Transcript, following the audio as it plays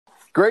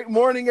Great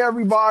morning,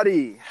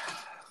 everybody.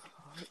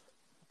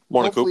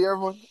 Morning, Hopefully,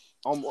 Coop.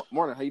 everyone.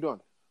 Morning. How you doing?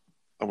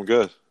 I'm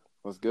good.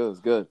 That's good. That's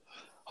good.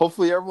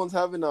 Hopefully, everyone's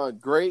having a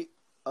great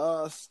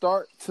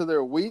start to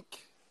their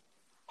week.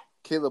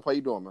 Caleb, how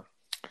you doing,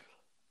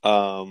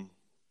 man?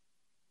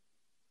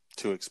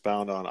 To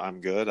expound on,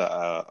 I'm good.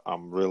 I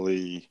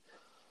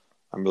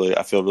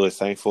feel really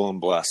thankful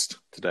and blessed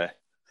today.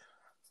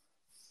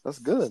 That's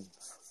good.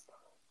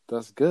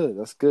 That's good.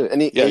 That's good.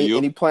 You?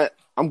 Any plan?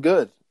 I'm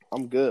good.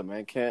 I'm good,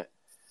 man. Can't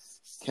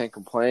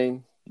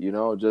complain. You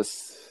know,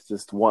 just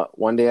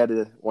one day at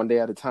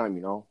a time.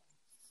 You know,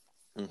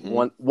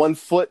 one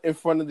foot in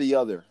front of the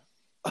other.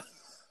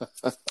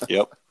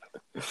 Yep.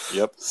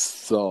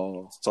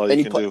 So That's all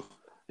you can do.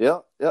 Yeah.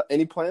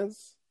 Any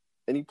plans?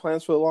 Any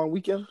plans for the long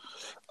weekend?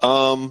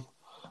 I'm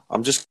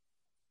just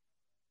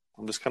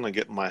kind of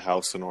getting my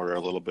house in order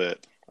a little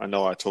bit. I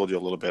know I told you a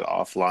little bit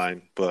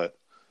offline, but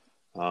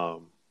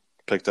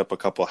picked up a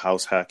couple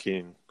house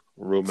hacking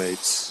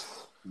roommates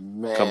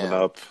coming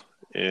up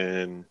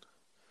in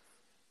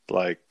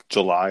like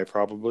July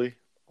probably.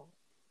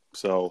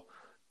 So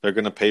they're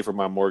going to pay for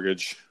my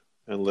mortgage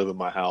and live in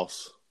my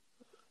house.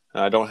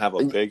 And I don't have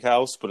a big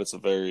house, but it's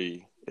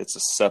a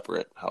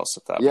separate house,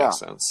 if that makes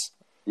sense.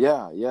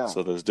 Yeah.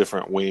 So there's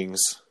different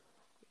wings.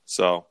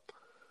 So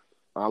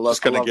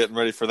just kind of getting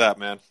ready for that,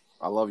 man.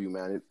 I love you,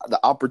 man. The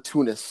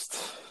opportunist.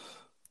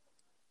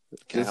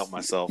 Can't help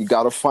myself. You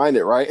got to find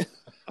it, right?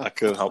 I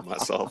couldn't help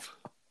myself.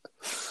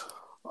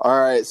 All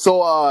right.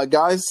 So,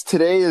 guys,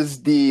 today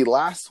is the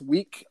last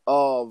week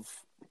of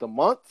the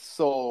month.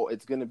 So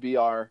it's going to be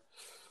our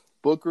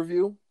book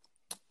review.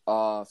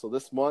 So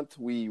this month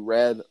we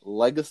read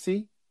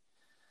Legacy.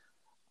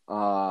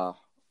 I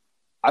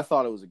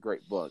thought it was a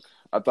great book.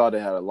 I thought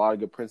it had a lot of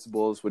good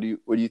principles. What do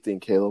you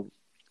think, Caleb?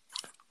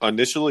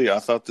 Initially, I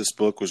thought this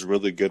book was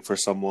really good for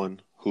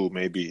someone who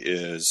maybe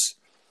is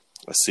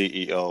a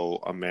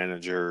CEO, a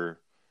manager,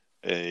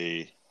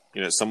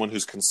 someone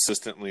who's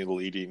consistently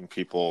leading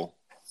people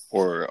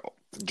or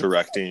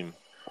directing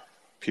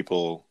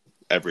people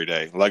every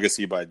day.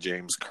 Legacy by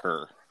James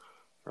Kerr,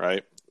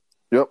 right?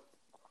 Yep.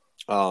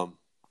 That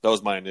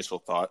was my initial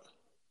thought.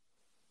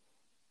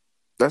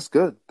 That's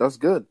good.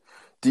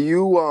 Do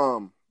you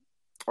all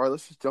right,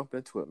 let's just jump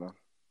into it, man.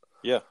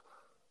 Yeah.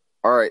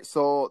 All right,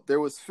 so there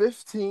was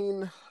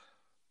 15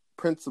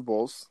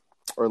 principles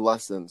or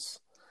lessons.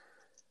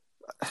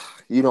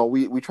 You know,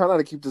 we try not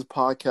to keep this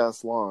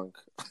podcast long.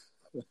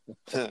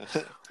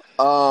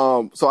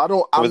 So I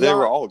don't. They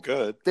were all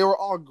good. They were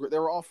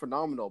all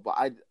phenomenal.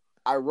 But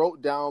I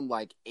wrote down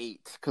like 8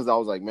 because I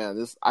was like,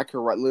 man, I could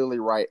literally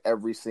write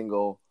every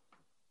single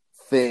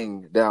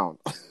thing down.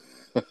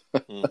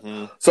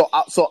 So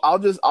I'll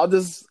just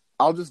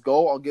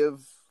go. I'll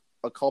give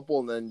a couple,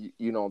 and then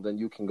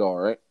you can go. All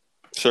right.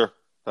 Sure,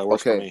 that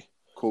works for me.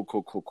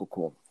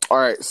 Cool. All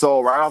right.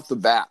 So right off the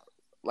bat,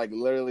 like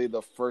literally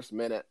the first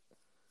minute,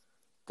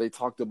 they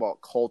talked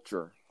about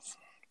culture,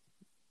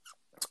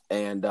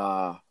 and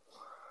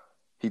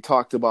he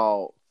talked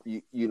about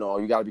you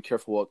got to be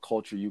careful what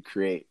culture you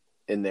create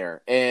in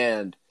there.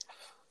 And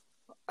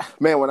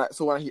man, when I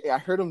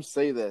heard him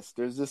say this,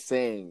 there's this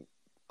saying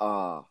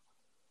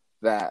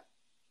that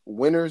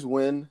winners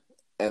win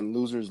and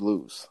losers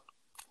lose,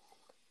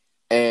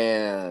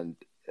 and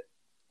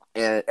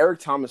Eric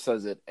Thomas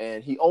says it,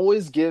 and he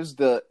always used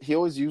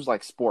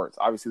like sports.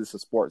 Obviously, this is a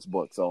sports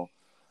book,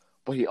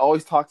 but he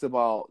always talks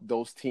about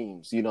those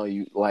teams. You know,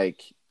 you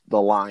like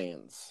the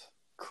Lions,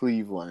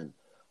 Cleveland,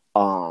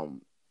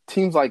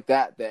 teams like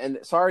that. And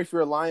sorry if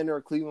you're a Lion or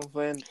a Cleveland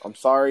fan. I'm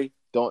sorry.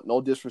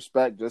 No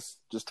disrespect. Just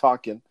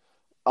talking.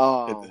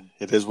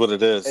 It is what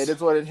it is. It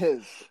is what it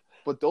is.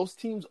 But those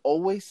teams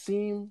always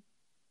seem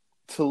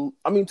to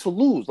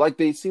lose. Like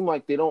they seem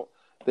like they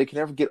can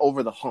never get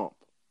over the hump.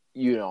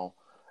 You know.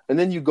 And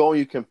then you go and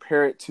you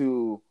compare it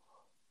to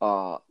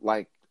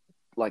like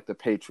the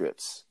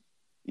Patriots,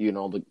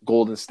 the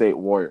Golden State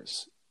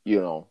Warriors,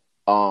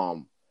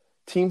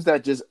 teams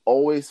that just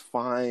always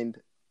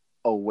find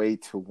a way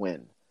to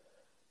win,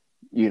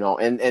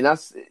 and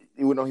that's,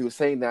 he was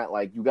saying that,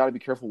 like, you got to be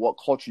careful what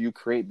culture you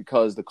create,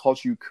 because the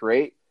culture you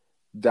create,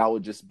 that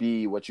would just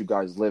be what you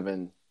guys live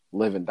and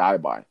die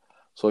by.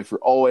 So if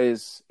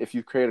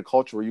you create a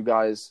culture where you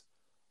guys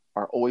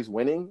are always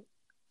winning,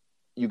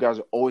 you guys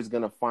are always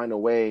going to find a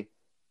way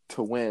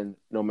to win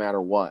no matter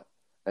what,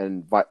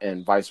 and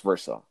vice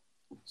versa.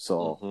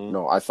 So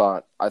no, I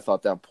thought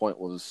that point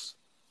was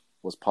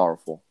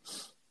powerful.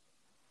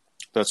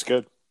 That's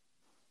good.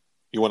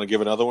 You want to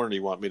give another one, or do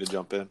you want me to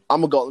jump in? I'm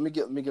gonna go. Let me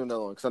give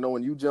another one, because I know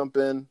when you jump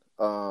in,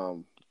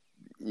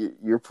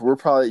 you're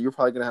probably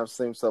gonna have the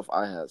same stuff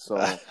I had. So,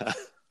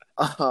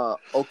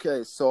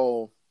 okay.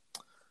 So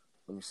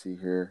let me see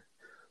here.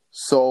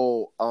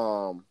 So,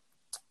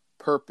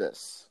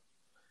 purpose.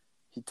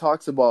 He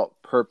talks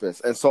about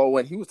purpose. And so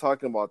when he was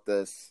talking about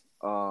this,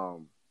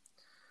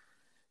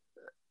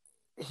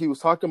 he was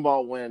talking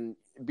about when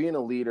being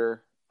a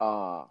leader,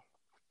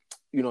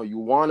 you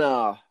want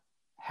to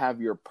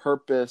have your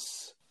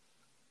purpose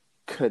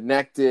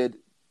connected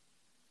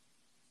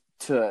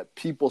to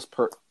people's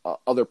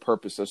other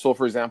purposes. So,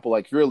 for example,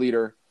 like you're a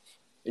leader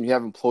and you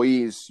have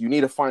employees, you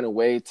need to find a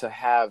way to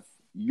have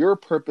your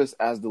purpose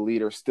as the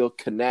leader still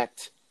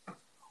connect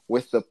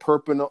with the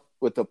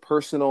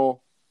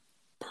personal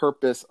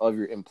purpose of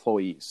your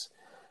employees.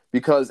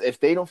 Because if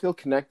they don't feel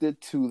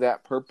connected to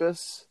that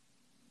purpose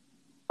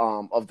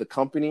of the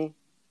company,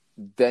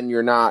 then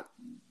you're not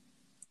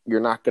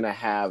going to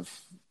have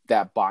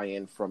that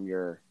buy-in from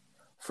your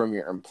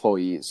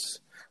employees.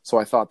 So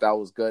I thought that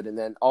was good. And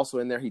then also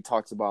in there, he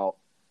talks about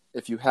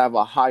if you have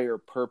a higher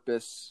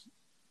purpose,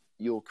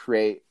 you'll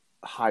create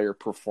higher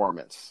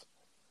performance,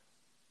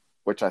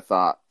 which I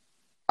thought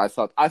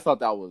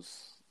that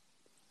was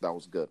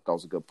good. That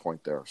was a good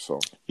point there. So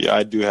Yeah,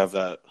 I do have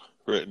that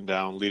written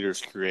down.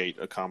 Leaders create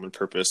a common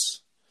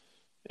purpose.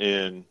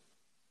 And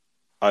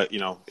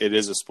it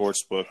is a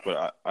sports book,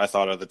 but I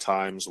thought of the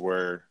times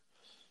where,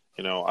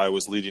 I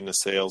was leading a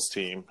sales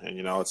team and,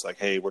 it's like,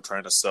 hey, we're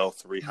trying to sell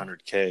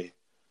 300K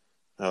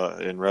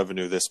in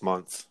revenue this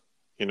month,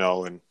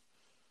 and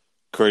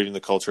creating the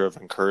culture of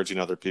encouraging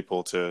other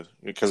people to,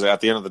 because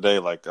at the end of the day,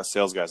 like a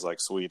sales guy's like,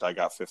 sweet, I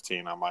got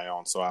 15 on my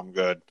own, so I'm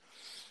good,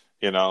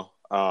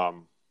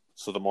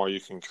 so the more you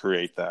can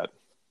create that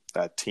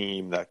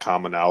team, that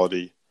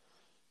commonality.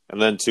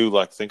 And then too,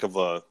 like think of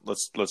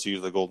let's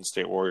use the Golden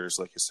State Warriors,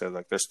 like you said,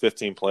 like there's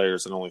 15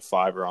 players and only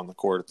 5 are on the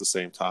court at the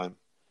same time.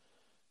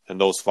 And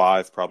those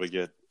 5 probably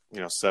get,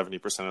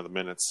 70% of the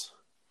minutes,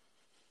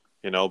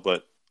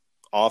 but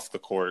off the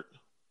court,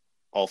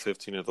 all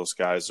 15 of those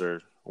guys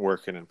are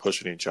working and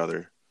pushing each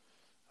other.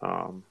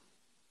 So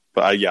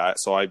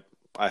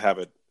I have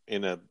it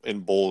in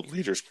bold,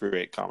 leaders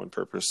create common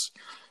purpose,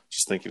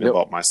 just thinking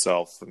about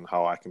myself and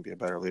how I can be a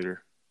better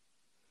leader.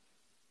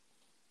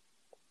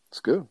 It's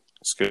good.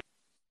 It's good.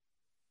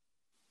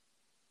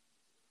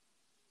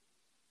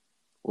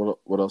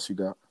 What else you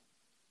got?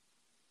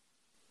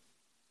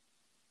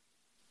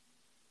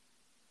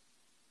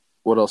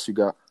 What else you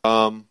got?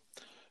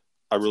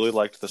 I really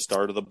liked the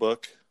start of the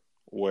book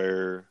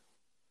where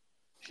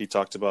he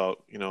talked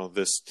about,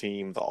 this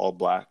team, the All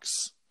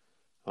Blacks,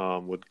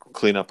 would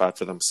clean up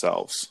after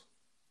themselves,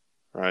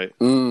 right?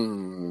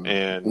 And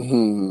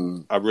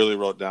I really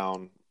wrote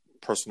down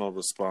personal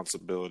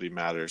responsibility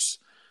matters.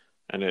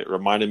 And it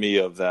reminded me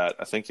of that.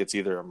 I think it's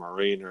either a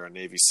Marine or a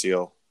Navy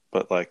SEAL,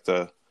 but like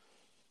the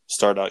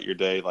start out your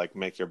day, like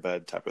make your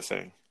bed type of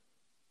thing.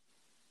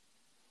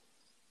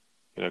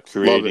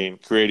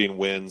 Creating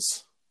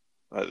wins.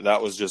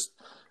 That was just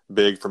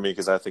big for me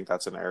because I think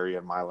that's an area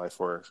in my life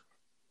where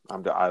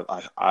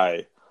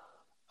I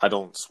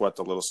don't sweat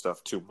the little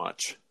stuff too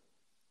much.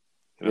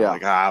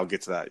 Like I'll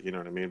get to that. You know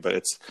what I mean?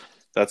 But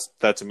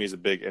that to me is a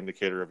big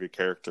indicator of your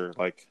character.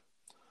 Like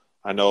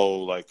I know,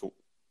 like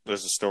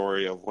there's a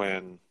story of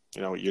when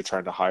you're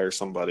trying to hire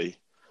somebody.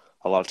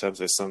 A lot of times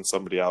they send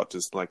somebody out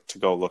just like to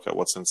go look at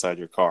what's inside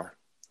your car.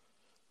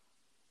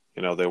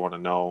 They want to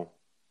know.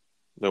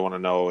 They want to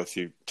know if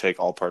you take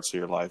all parts of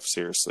your life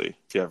seriously,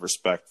 if you have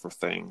respect for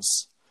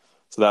things.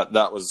 So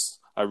that was,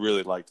 I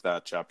really liked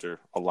that chapter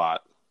a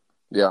lot.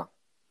 Yeah.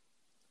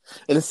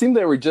 And it seemed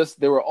they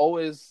were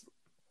always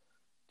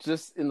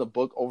just in the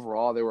book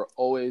overall, they were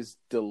always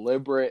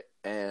deliberate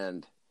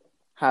and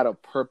had a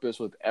purpose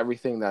with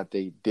everything that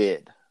they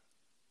did.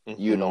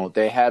 Mm-hmm.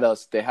 They had a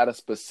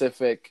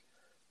specific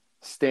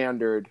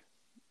standard,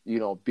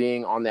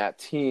 being on that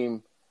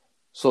team,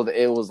 so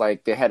that it was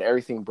like they had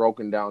everything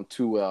broken down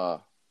to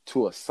a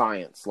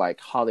science,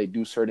 like how they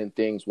do certain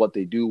things, what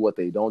they do, what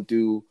they don't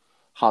do,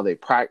 how they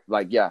practice.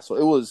 So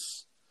it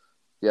was,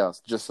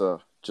 just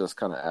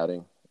kind of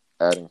adding.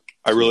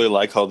 I really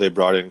like how they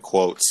brought in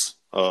quotes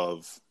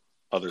of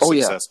other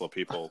successful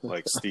people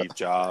like Steve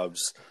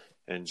Jobs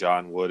and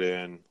John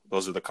Wooden.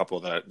 Those are the couple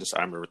that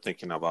I remember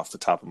thinking of off the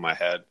top of my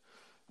head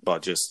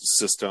about just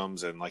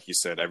systems. And like you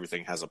said,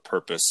 everything has a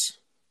purpose.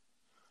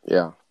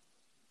 Yeah.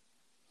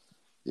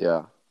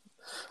 Yeah.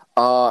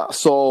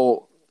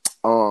 So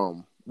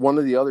one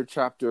of the other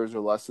chapters or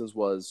lessons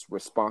was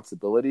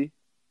responsibility.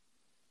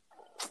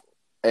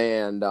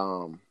 And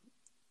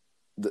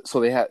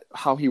so they had,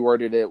 how he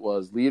worded it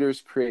was,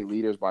 leaders create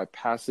leaders by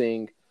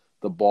passing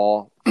the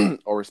ball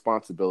or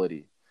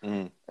responsibility.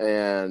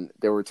 And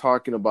they were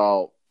talking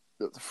about,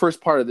 the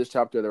first part of this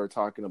chapter, they were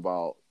talking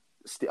about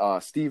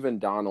Stephen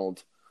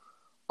Donald,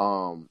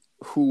 who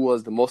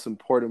was the most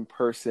important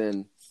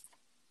person,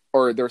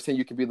 or they were saying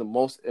you can be the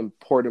most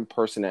important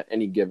person at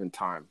any given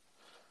time.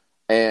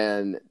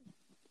 And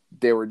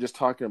they were just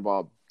talking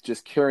about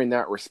just carrying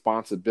that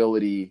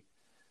responsibility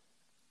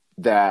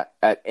that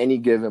at any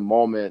given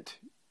moment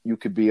you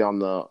could be on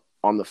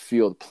the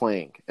field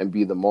playing and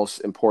be the most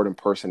important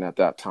person at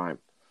that time.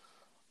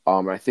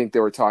 I think they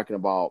were talking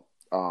about,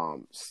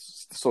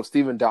 so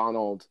Stephen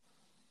Donald,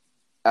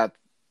 at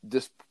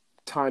this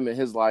time in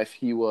his life,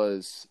 he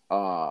was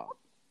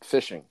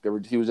fishing.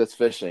 He was just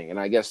fishing, and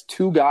I guess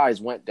 2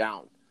 guys went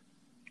down.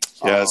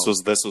 Yeah, this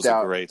was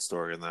a great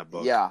story in that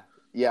book.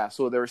 Yeah.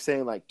 So they were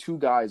saying like 2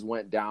 guys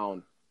went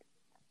down,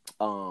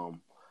 and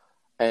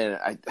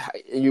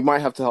you might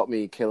have to help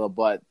me, Caleb,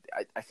 but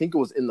I think it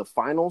was in the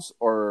finals,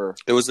 or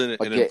it was an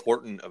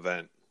important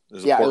event. It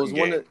was an Yeah, it was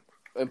important game.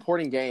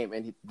 important game,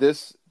 and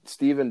this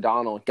Stephen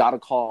Donald got a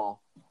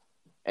call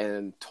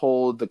and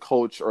told the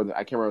coach, or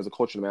I can't remember if it was the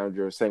coach or the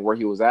manager, saying where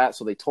he was at.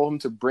 So they told him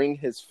to bring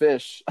his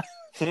fish.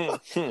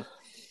 Told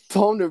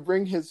him to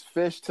bring his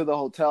fish to the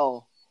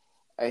hotel,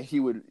 and he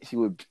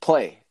would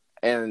play.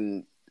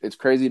 And it's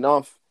crazy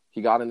enough,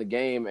 he got in the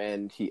game,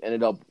 and he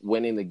ended up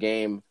winning the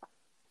game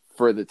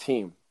for the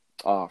team,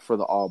 for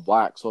the All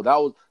Black. So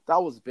that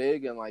was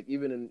big. And like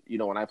even in, you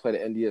know, when I played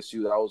at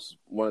NDSU, that was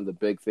one of the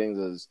big things.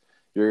 Is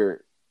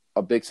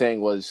a big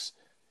saying was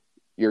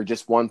you're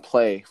just one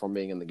play from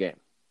being in the game.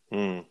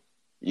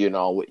 You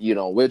know,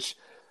 which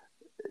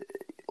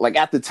like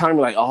at the time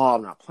you're like, oh,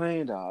 I'm not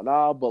playing,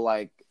 but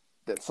like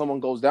that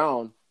someone goes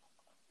down,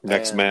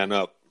 next man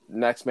up,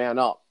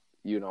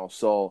 you know.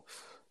 So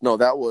no,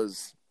 that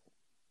was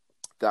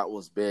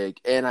big.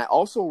 And I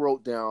also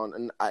wrote down,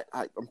 and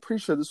I'm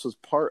pretty sure this was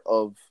part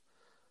of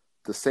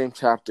the same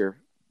chapter.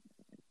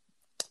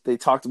 They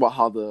talked about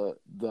how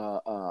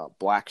the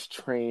blacks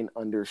train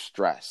under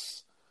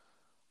stress,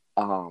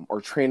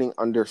 or training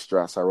under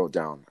stress. I wrote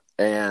down,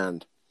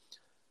 and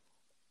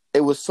it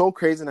was so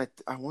crazy. And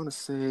I want to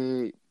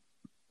say,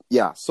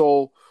 yeah.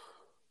 So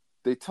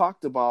they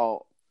talked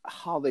about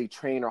how they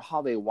train or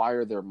how they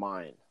wire their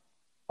mind,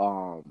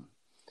 and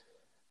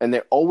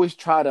they always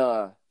try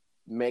to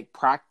make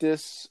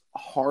practice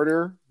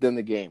harder than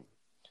the game.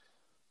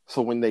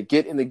 So when they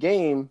get in the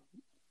game,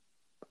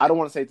 I don't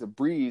want to say it's a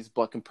breeze,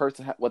 but compared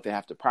to what they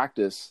have to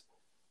practice,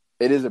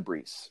 it is a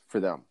breeze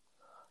for them.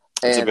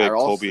 It's a big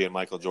Kobe and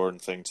Michael Jordan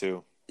thing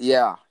too.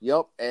 Yeah,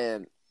 yep.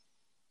 And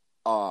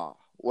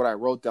what I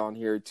wrote down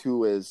here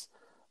too is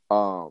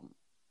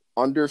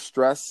under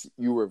stress,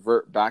 you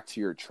revert back to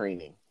your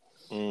training.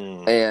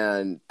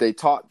 And he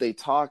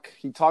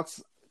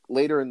talks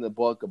later in the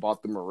book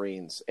about the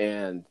Marines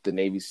and the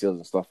Navy SEALs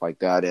and stuff like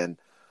that. And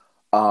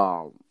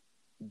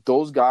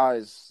those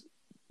guys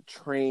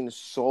train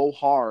so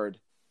hard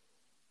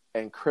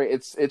and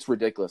it's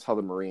ridiculous how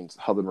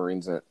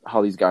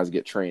these guys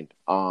get trained.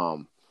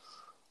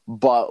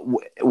 But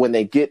when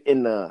they get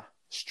in the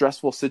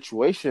stressful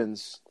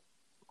situations,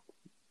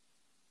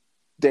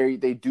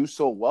 they do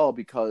so well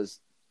because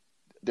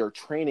their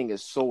training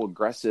is so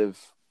aggressive,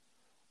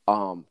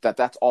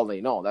 that's all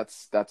they know.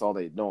 That's all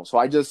they know. So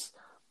I just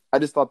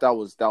thought that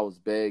was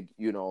big,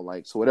 you know,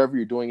 like, so whatever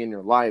you're doing in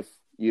your life,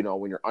 you know,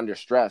 when you're under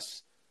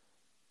stress,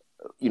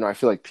 you know, I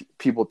feel like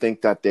people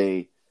think that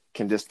they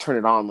can just turn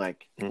it on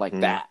like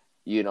that,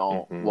 you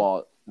know.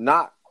 Well,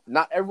 not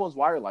everyone's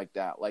wired like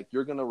that. Like,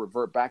 you're going to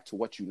revert back to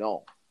what you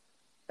know.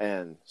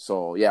 And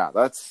so, yeah,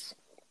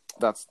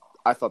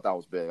 I thought that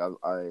was big.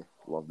 I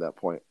love that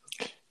point.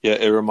 Yeah.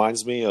 It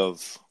reminds me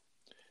of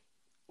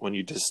when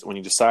you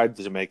decide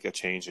to make a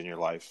change in your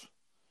life,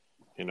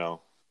 you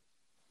know,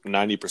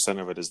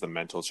 90% of it is the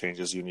mental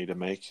changes you need to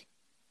make,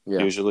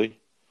 usually,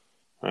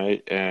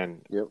 right?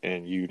 And you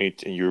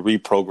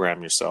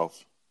reprogram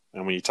yourself.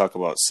 And when you talk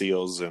about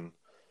SEALs and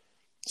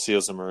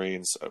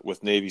Marines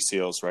with Navy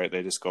SEALs, right,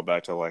 they just go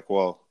back to like,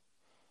 well,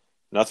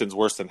 nothing's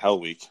worse than Hell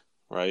Week,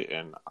 right?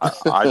 And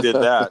I did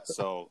that,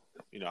 so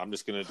you know, I'm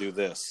just gonna do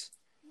this.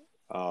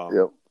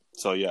 So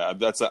yeah,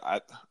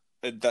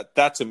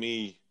 that to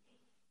me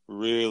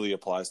really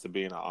applies to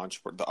being an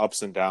entrepreneur. The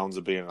ups and downs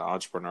of being an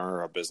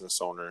entrepreneur, a business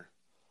owner,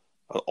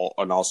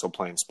 and also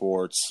playing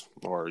sports,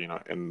 or you know,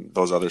 and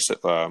those other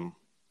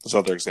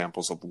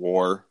examples of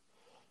war.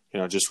 You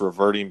know, just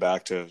reverting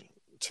back to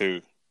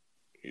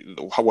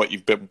what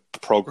you've been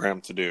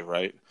programmed to do,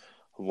 right?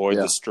 Avoid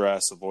the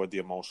stress, avoid the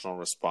emotional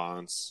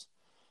response.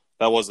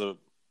 That was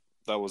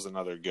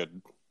another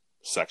good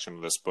section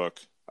of this book.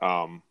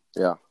 I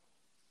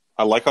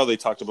like how they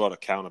talked about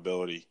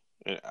accountability.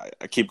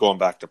 I keep going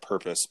back to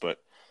purpose, but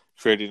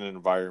creating an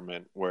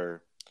environment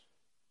where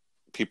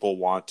people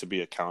want to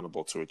be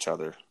accountable to each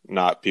other,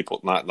 not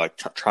like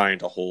trying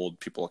to hold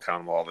people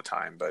accountable all the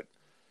time, but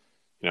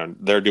you know,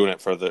 they're doing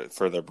it for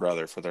their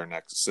brother, for their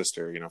next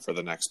sister, you know, for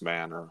the next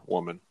man or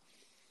woman.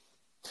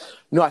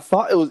 No, I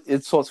thought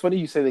it's funny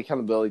you say the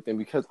accountability thing,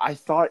 because I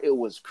thought it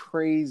was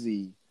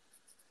crazy.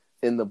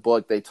 In the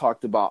book, they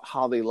talked about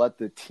how they let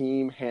the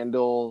team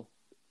handle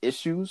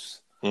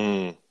issues.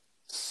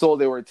 So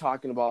they were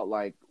talking about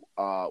like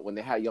when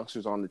they had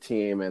youngsters on the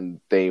team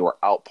and they were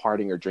out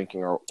partying or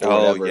drinking or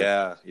whatever.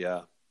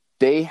 Yeah.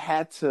 They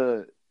had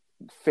to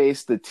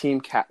face the team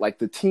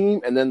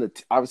and then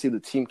obviously the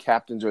team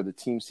captains or the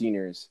team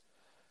seniors,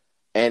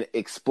 and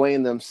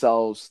explain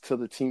themselves to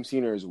the team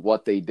seniors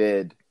what they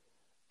did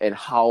and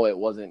how it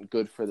wasn't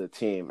good for the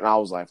team. And I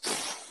was like,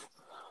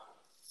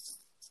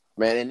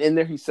 man. And in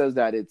there he says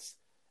that it's,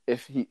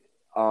 if he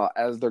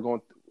as they're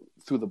going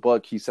through the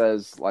book, he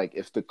says like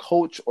if the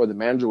coach or the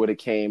manager would have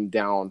came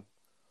down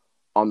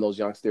on those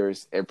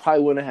youngsters, it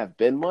probably wouldn't have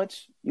been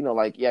much, you know,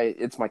 like, yeah,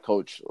 it's my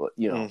coach,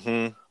 you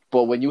know.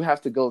 But when you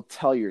have to go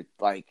tell your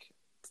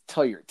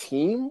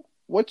team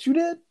what you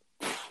did,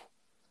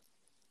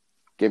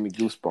 gave me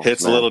goosebumps.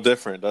 Hits a little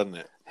different, doesn't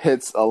it?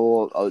 Hits a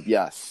little.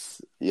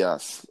 Yes.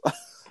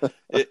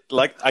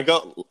 Like I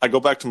go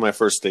back to my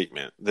first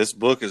statement. This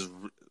book is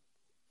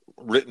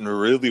written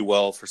really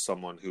well for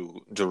someone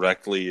who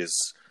directly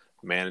is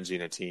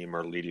managing a team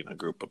or leading a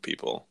group of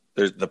people.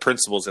 There's the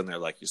principles in there,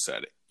 like you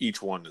said.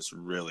 Each one is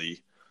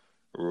really,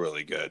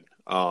 really good.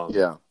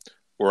 Yeah.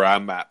 Where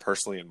I'm at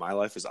personally in my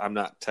life is I'm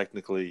not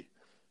technically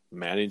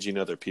managing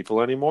other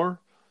people anymore,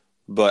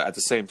 but at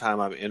the same time,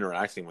 I'm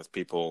interacting with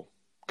people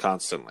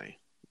constantly.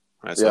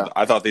 Right. So Yeah.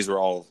 I thought these were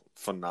all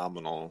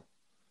phenomenal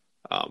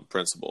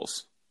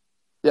principles.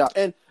 Yeah.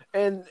 And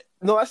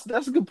no,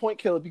 that's a good point,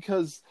 Caleb,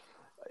 because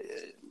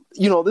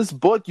this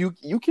book,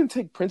 you can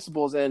take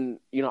principles and,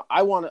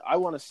 I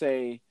want to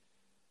say,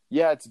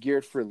 yeah, it's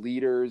geared for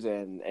leaders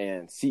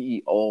and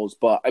CEOs,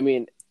 but I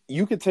mean,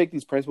 you could take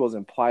these principles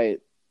and apply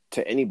it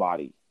to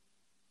anybody.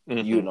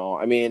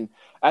 Mm-hmm. I mean,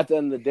 at the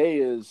end of the day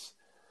is,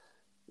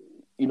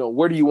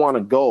 where do you want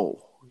to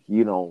go,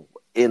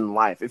 in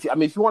life? If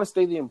you want to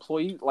stay the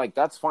employee, like,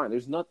 that's fine.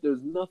 There's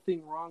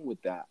nothing wrong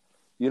with that,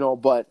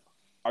 but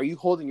are you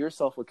holding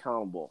yourself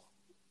accountable?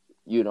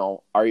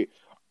 Do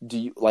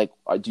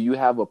you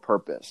have a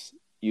purpose?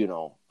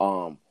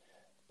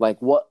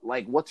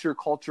 What's your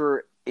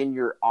culture in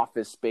your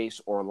office space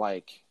or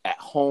like at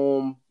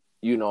home?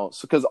 So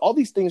because all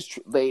these things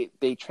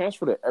they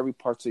transfer to every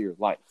parts of your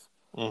life.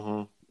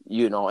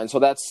 Mm-hmm. And so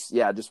that's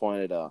I just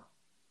wanted to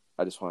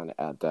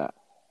add that.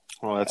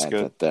 Well, that's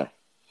good. There.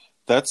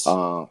 That's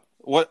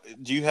what.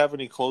 Do you have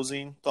any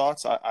closing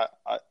thoughts?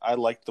 I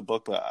liked the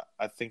book, but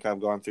I think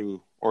I've gone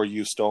through or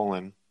you've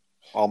stolen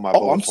all my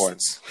bullet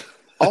points.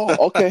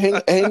 Oh, okay.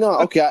 Hang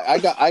on. Okay,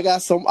 I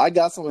got some.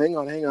 Hang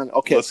on.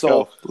 Okay,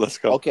 Let's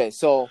go. Okay,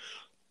 so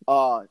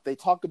they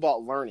talk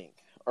about learning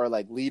or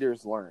like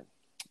leaders learn,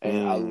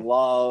 and I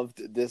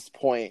loved this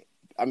point.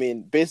 I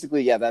mean,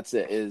 basically, yeah, that's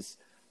it. Is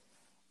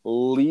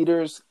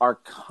leaders are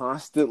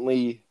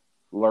constantly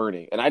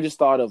learning, and I just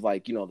thought of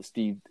like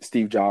the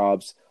Steve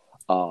Jobs,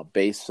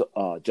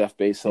 Jeff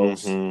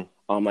Bezos,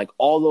 like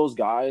all those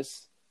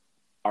guys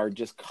are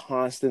just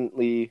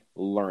constantly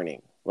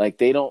learning. Like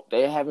they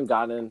haven't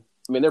gotten.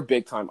 I mean, they're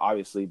big time,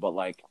 obviously, but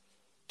like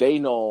they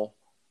know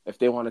if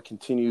they want to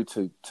continue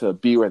to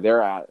be where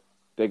they're at,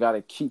 they got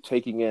to keep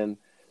taking in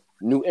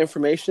new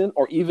information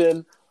or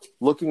even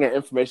looking at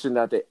information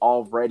that they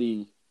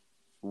already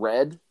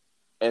read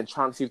and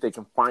trying to see if they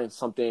can find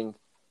something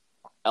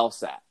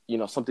else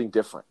something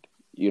different,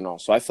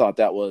 So I thought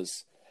that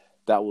was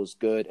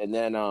good. And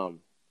then,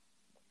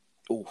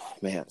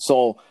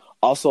 so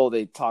also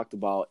they talked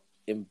about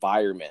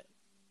environment,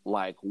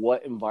 like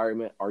what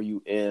environment are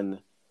you in?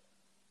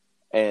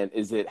 And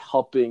is it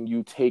helping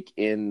you take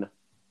in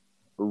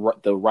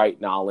the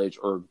right knowledge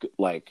or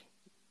like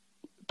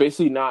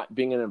basically not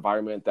being in an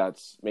environment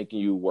that's making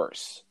you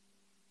worse,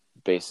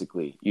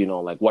 basically,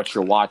 like what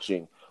you're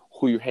watching,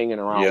 who you're hanging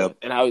around with.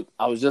 And I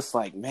was just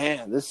like,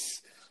 man,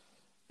 this,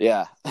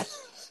 yeah.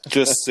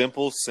 Just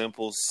simple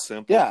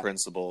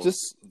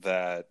principles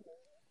that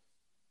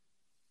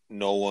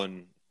no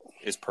one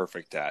is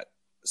perfect at.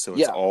 So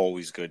it's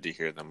always good to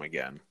hear them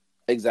again.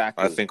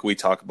 Exactly. I think we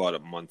talk about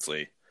it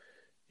monthly.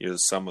 You're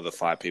some of the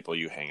 5 people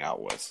you hang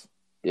out with.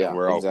 Yeah.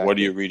 Exactly. What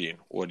are you reading?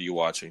 What are you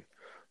watching?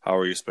 How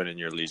are you spending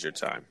your leisure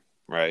time?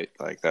 Right?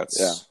 Like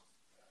that's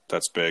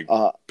big.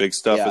 Big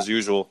stuff as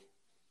usual.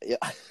 Yeah.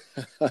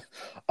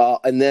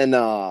 And then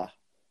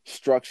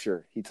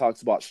structure. He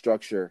talks about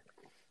structure,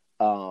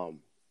 and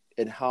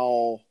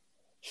how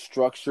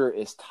structure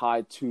is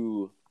tied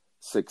to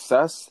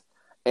success.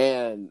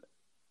 And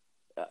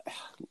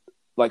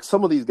like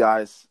some of these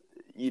guys,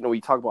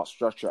 we talk about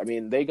structure. I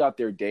mean, they got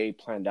their day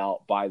planned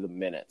out by the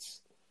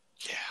minutes.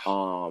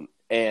 Yeah.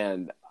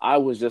 And I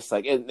was just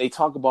like, and they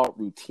talk about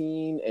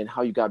routine and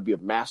how you got to be a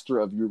master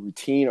of your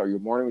routine or your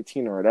morning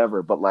routine or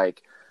whatever. But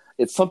like,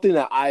 it's something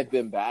that I've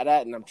been bad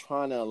at, and I'm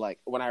trying to like.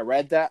 When I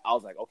read that, I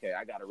was like, okay,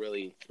 I gotta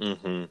really.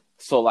 Mm-hmm.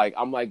 So like,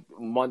 I'm like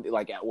Monday,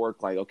 like at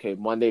work, like okay,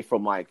 Monday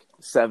from like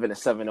 7 to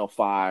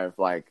 7:05,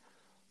 like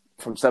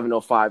from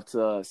 7:05 to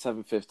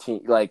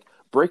 7:15, like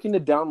breaking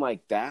it down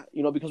like that,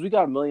 because we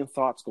got a million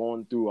thoughts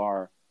going through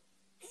our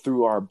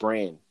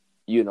brain,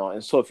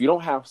 and so if you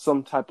don't have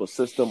some type of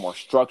system or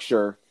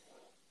structure,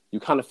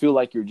 you kind of feel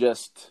like you're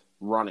just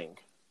running,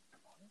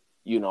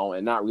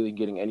 and not really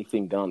getting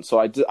anything done. So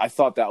I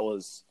thought that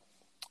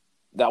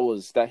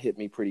hit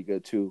me pretty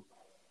good too.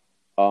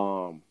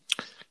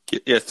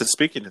 Yeah.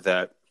 Speaking of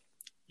that,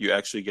 you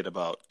actually get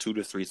about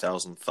 2,000 to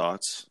 3,000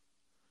 thoughts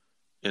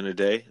in a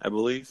day, I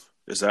believe.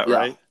 Is that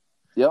right?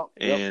 Yep.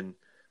 And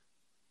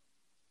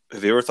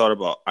have you ever thought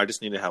about, I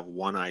just need to have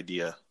one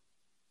idea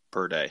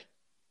per day,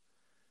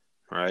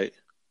 right?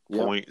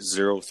 Yep.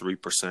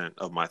 0.03%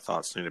 of my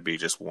thoughts need to be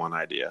just one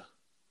idea.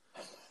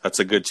 That's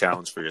a good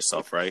challenge for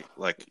yourself, right?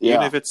 Like,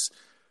 even if it's,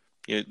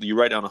 you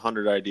write down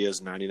 100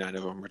 ideas, 99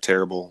 of them are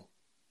terrible,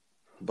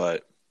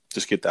 but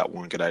just get that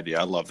one good idea.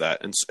 I love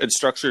that. And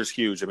structure is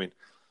huge. I mean,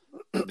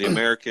 the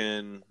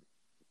American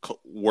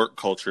work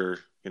culture,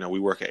 we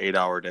work an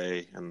 8-hour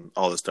day, and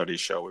all the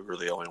studies show we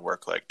really only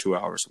work like 2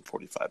 hours and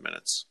 45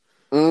 minutes.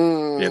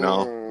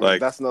 Like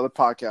that's another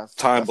podcast.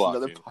 Time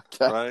blocking,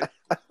 right?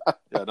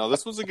 Yeah, no,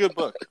 this was a good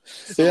book.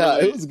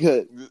 It was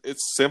good.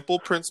 It's simple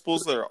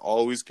principles that are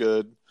always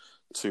good.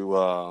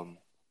 to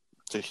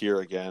hear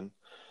again.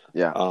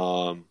 Yeah.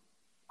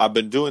 I've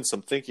been doing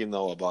some thinking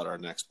though about our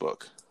next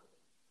book.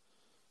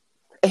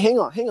 Hey,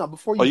 hang on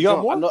before you You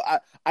got jump. more?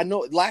 I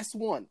know. Last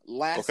one.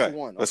 Okay,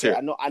 let's hear Okay,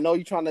 it. I know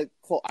you're trying to.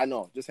 I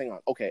know. Just hang on.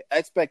 Okay,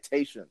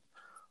 expectation.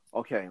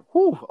 Okay.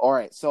 Whew. All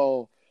right.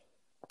 So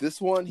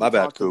this one he My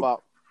bad, talked Coop.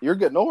 about. You're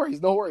good. No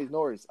worries.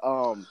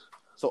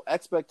 So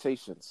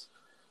expectations.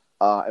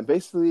 And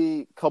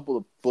basically, a couple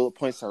of bullet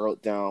points I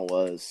wrote down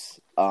was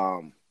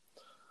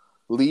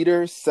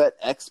leaders set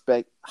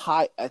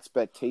high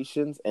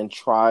expectations and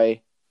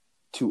try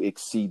to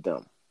exceed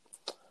them.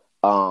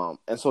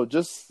 And so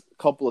just a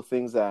couple of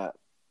things that,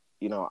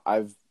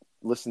 I've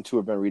listened to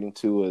or been reading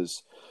to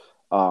is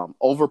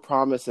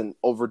overpromise and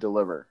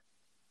overdeliver.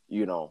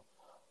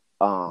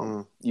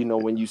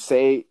 When you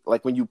say,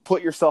 like, when you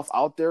put yourself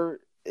out there,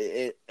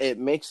 it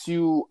makes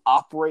you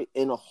operate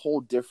in a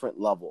whole different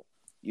level.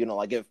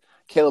 Like if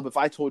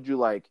I told you,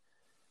 like,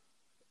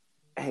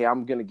 hey,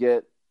 I'm going to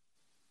get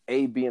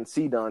A, B, and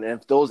C done. And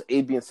if those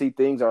A, B, and C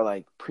things are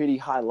like pretty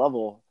high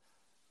level,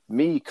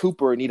 me,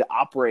 Cooper, need to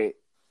operate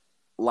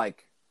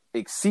like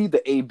exceed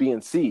the A, B,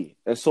 and C.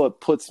 And so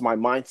it puts my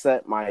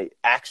mindset, my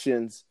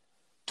actions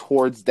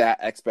towards that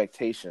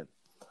expectation.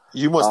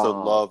 You must have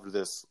loved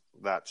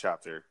that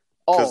chapter.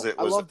 Oh,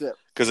 I loved it.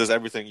 Because it's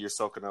everything you're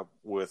soaking up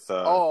with with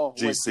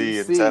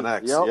GC and GC.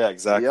 10X. Yep. Yeah,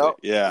 exactly.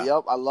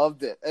 Yep. I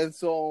loved it. And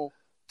so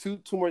two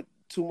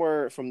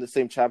more from the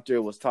same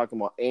chapter was talking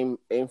about aim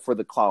for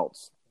the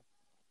clouds.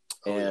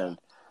 And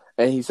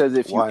he says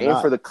if you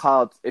aim for the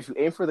clouds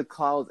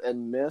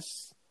and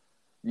miss,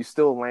 you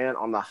still land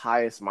on the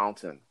highest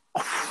mountain.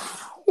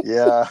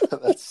 Yeah,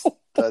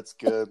 that's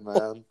good,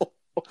 man.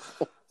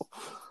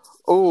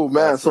 Oh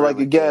man, that's so really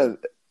like again,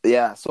 good.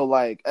 Yeah, so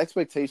like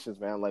expectations,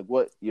 man. Like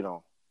what do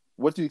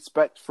you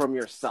expect from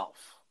yourself?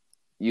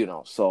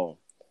 So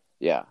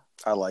yeah.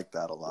 I like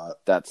that a lot.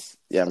 Man.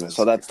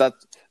 So that's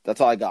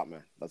all I got,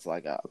 man. That's all I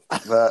got.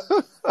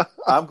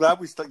 I'm glad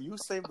you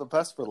saved the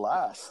best for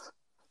last.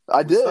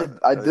 I did.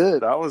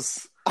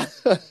 That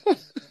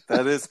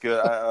is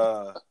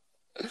good.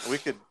 We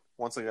could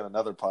once again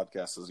another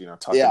podcast is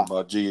talking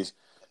about GC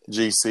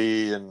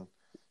and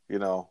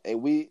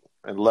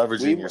and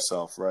leveraging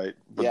yourself, right?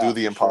 But do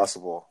the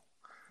impossible.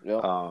 Sure.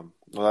 Yep. Well,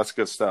 that's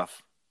good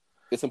stuff.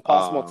 It's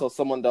impossible until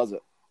someone does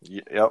it.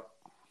 Yep.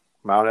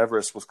 Mount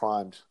Everest was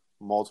climbed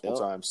multiple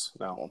times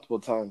now. Multiple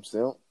times,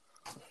 yep.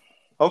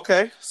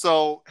 Okay,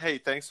 so hey,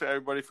 thanks to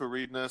everybody for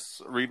reading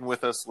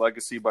with us.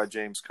 Legacy by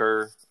James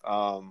Kerr.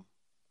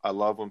 I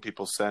love when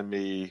people send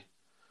me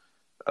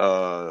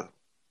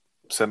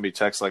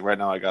texts. Like right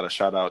now, I got to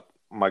shout out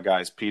my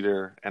guys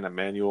Peter and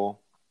Emmanuel.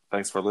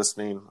 Thanks for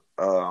listening.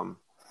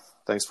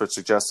 Thanks for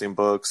suggesting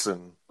books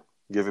and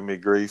giving me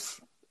grief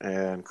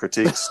and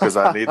critiques because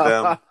I need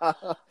them.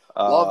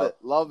 Love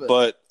it.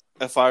 But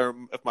if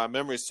my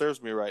memory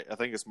serves me right, I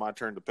think it's my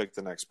turn to pick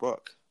the next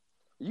book.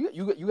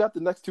 You got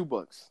the next two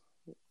books.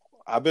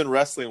 I've been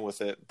wrestling with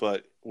it,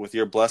 but with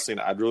your blessing,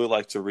 I'd really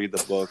like to read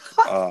the book.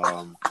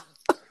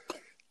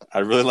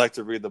 I'd really like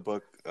to read the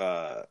book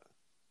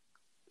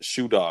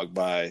Shoe Dog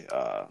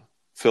by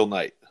Phil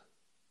Knight.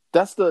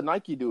 That's the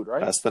Nike dude,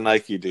 right? That's the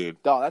Nike dude.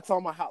 No, that's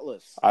on my hot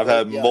list. I've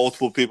had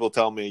multiple people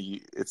tell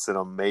me it's an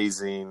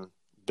amazing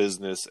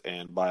business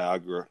and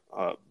biography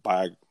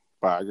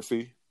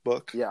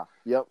book. Yeah.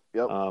 Yep.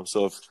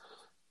 So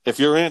if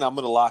you're in, I'm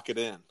going to lock it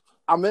in.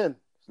 I'm in.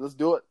 Let's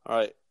do it. All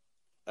right.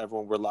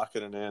 Everyone, we're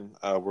locking it in.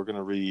 We're going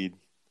to read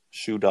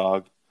Shoe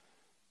Dog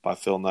by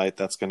Phil Knight.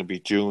 That's going to be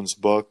June's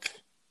book.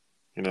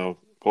 Go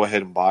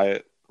ahead and buy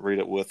it. Read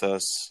it with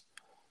us.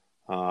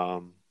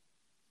 And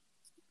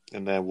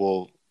then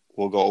we'll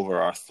go over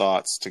our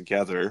thoughts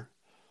together.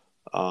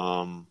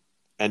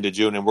 End of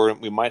June. And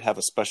we might have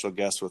a special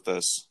guest with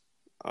us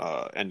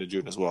end of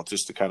June as well,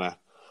 just to kind of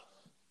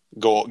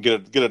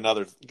get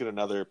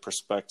another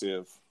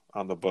perspective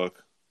on the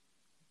book.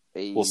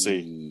 Hey. We'll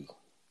see.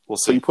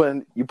 So you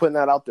putting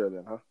that out there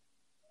then, huh?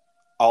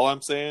 All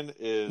I'm saying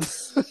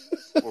is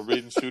we're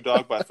reading Shoe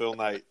Dog by Phil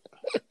Knight.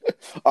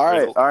 All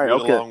right. Read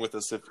Okay. along with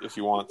us if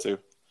you want to.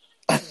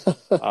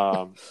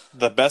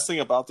 The best thing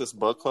about this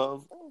book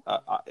club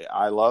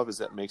I love is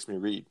that it makes me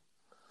read.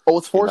 Oh,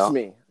 it's forcing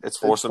me. It's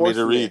forcing me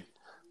to read.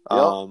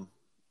 Yep.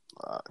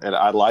 And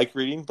I like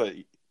reading, but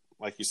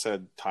like you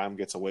said, time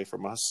gets away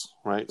from us,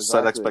 right? Exactly.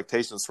 Set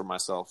expectations for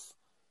myself.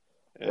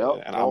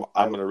 Yep. And I'm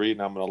going to read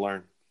and I'm going to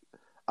learn.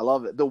 I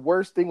love it. The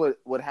worst thing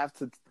would have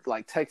to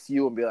like text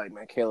you and be like,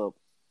 man, Caleb,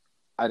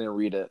 I didn't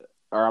read it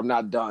or I'm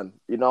not done.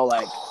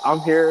 Like I'm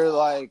here,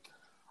 like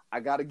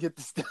I got to get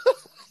this done.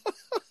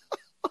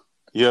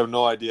 You have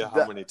no idea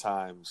how many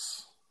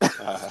times.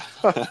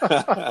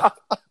 No,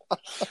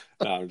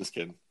 I'm just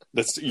kidding.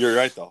 You're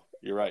right though.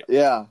 You're right.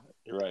 Yeah.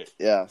 You're right.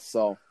 Yeah.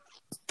 So,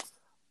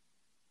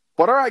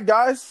 but all right,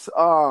 guys,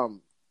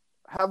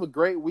 have a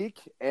great week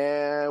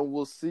and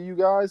we'll see you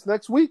guys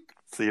next week.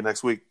 See you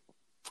next week.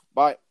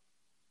 Bye.